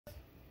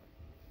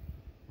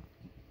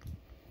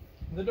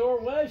The door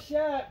was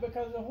shut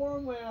because the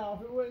horn went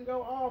off. It wouldn't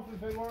go off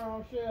if it weren't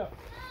all shut.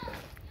 No,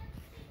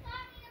 she's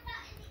talking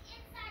about in the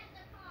inside of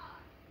the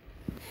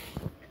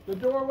car. The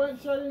door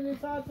wasn't shut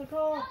inside the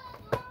car? No,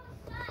 the door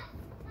was shut.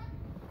 But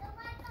the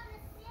lights on the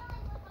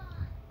ceiling was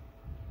on.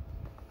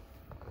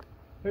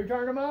 Who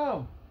turned them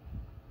on?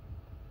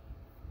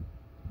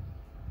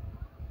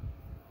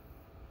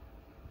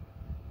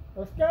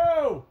 Let's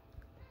go!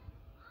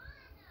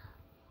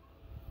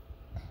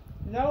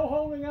 No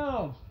holding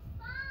on.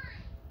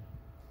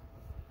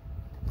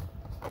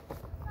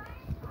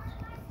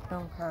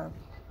 Okay.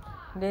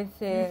 This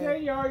You is.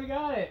 said you already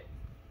got it.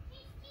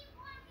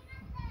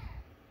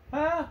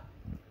 Huh?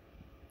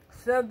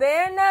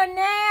 Savannah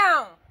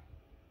now!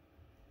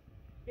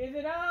 Is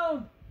it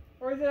on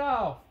or is it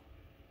off?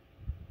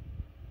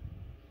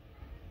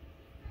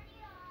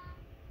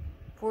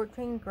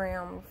 14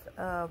 grams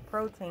of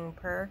protein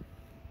per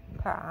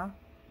pie.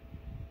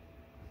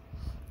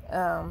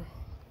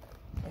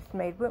 It's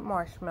made with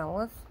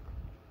marshmallows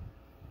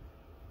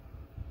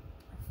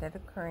instead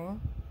of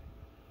cream.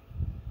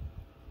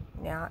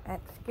 Now,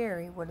 ask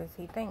Scary, what does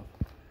he think?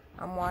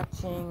 I'm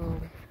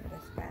watching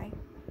this guy.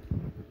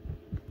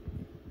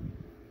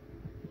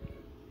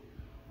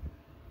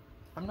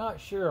 I'm not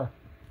sure.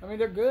 I mean,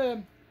 they're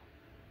good.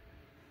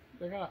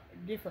 They got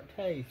different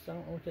tastes. I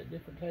don't know what that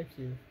different taste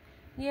is.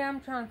 Yeah,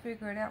 I'm trying to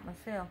figure it out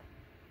myself.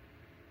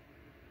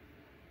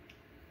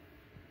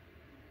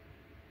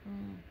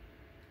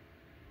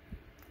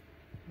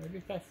 Maybe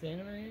it's got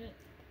cinnamon in it.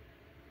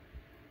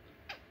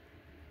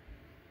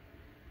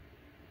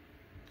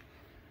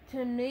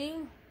 To me,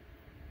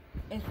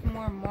 it's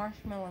more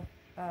marshmallow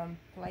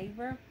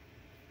flavor.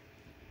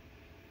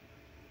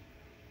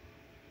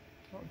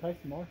 I don't taste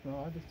the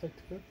marshmallow. I just taste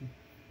the cookie.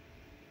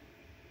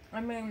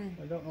 I mean,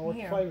 I don't know what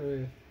here, the flavor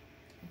is.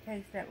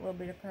 taste that little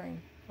bit of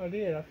cream. I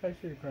did. I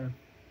tasted the cream.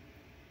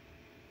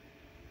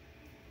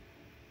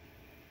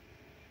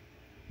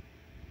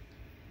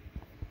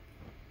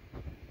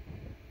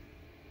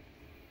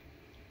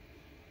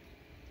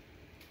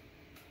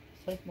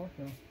 Taste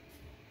marshmallow.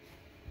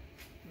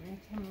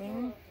 To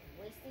me,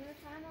 Wasting her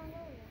time on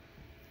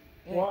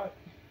Lola. What?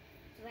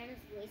 Savannah's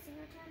wasting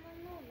her time on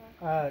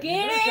Lola. get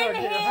you in better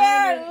here!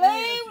 how many minutes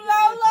Leave you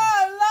got Lola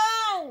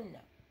alone!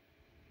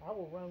 I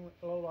will run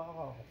Lola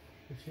off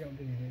if she don't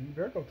do anything. You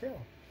better go kill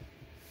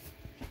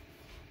her.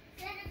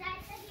 Savannah, Dad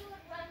said he would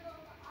run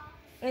Lola off.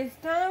 It's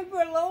time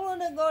for Lola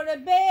to go to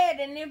bed,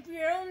 and if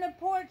you're on the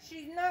porch,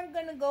 she's not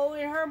gonna go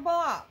in her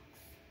box.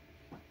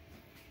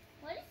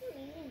 What is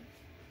he eating?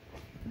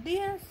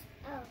 This,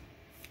 Oh.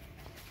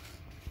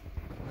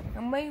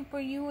 I'm waiting for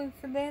you and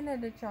Savannah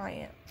to try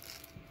it.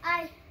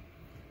 I.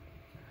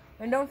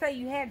 And don't say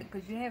you had it,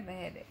 because you haven't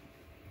had it.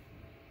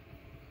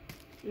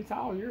 It's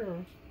all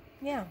yours.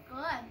 Yeah.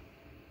 Good.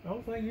 The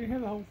whole thing. You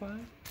have the whole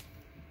thing.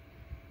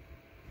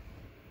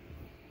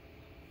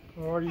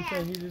 Or are you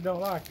saying you just don't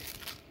like it?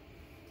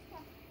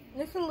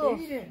 It's a little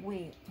Eat it.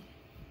 sweet.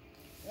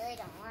 Really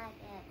don't like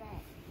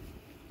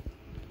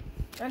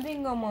it, I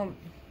think I'm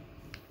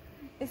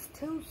it's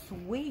too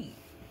sweet.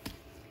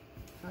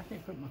 I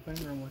can't put my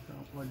finger on what's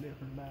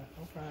different about it.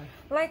 Okay.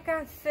 Like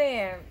I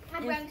said,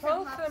 but. it's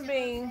supposed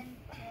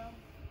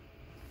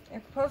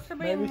to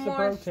be Maybe it's the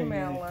protein in it.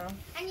 marshmallow.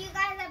 And you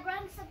guys, I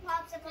brought some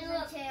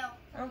popsicles in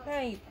too.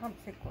 Okay,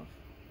 popsicles.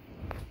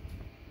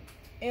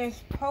 It's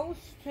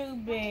supposed to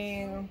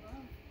be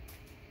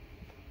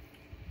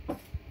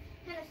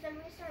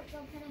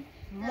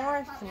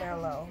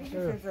marshmallow.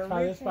 Sure. This is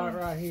Try this spot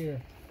original. right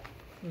here.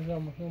 There's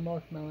almost no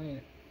marshmallow in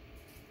it.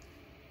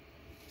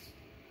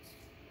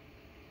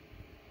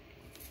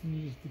 And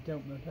you just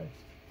don't know taste.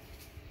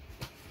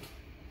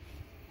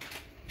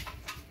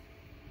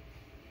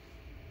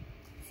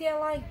 See, I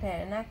like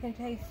that, and I can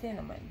taste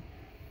cinnamon.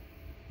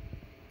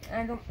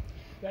 I don't.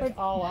 That's But-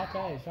 all I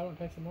taste. I don't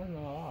taste the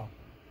marshmallow at all.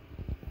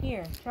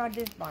 Here, try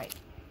this bite.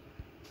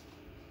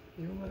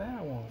 Even with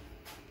that one.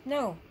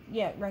 No,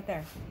 yeah, right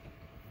there.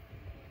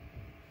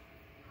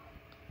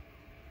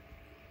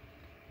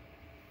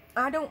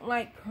 I don't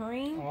like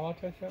cream. All I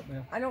taste up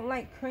now. I don't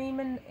like cream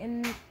in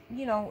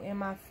in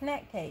my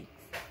snack cakes.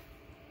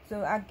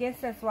 So I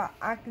guess that's why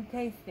I can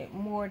taste it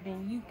more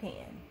than you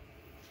can.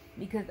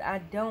 Because I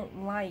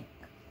don't like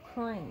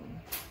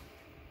cream.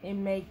 It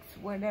makes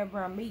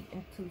whatever I'm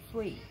eating too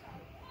sweet.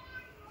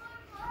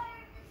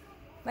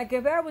 Like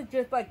if I was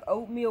just like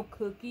oatmeal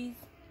cookies,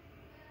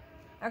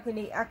 I can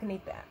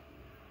eat that.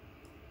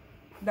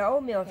 The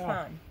oatmeal's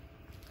Yeah. fine.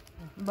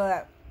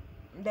 But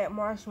that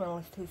marshmallow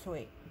is too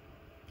sweet.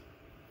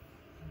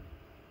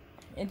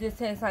 It just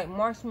tastes like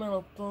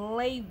marshmallow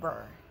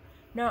flavor,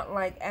 not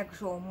like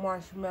actual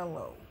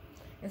marshmallow.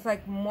 It's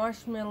like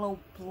marshmallow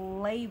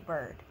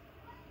flavored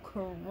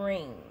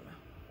cream.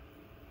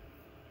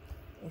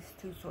 It's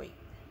too sweet.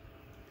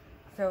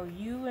 So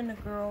you and the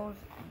girls,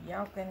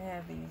 y'all can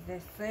have these.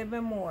 There's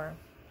 7 more.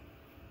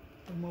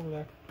 Come over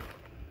there.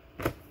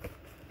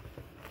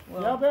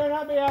 Well, Y'all better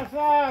not be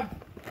outside.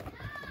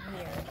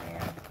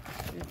 here.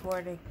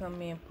 Before they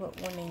come in, put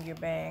one in your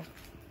bag.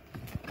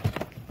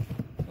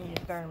 In your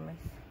thermos.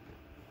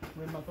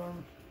 Read my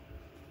thermos.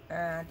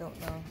 I don't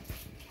know.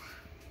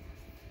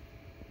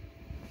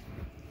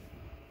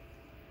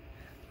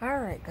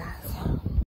 Alright, guys.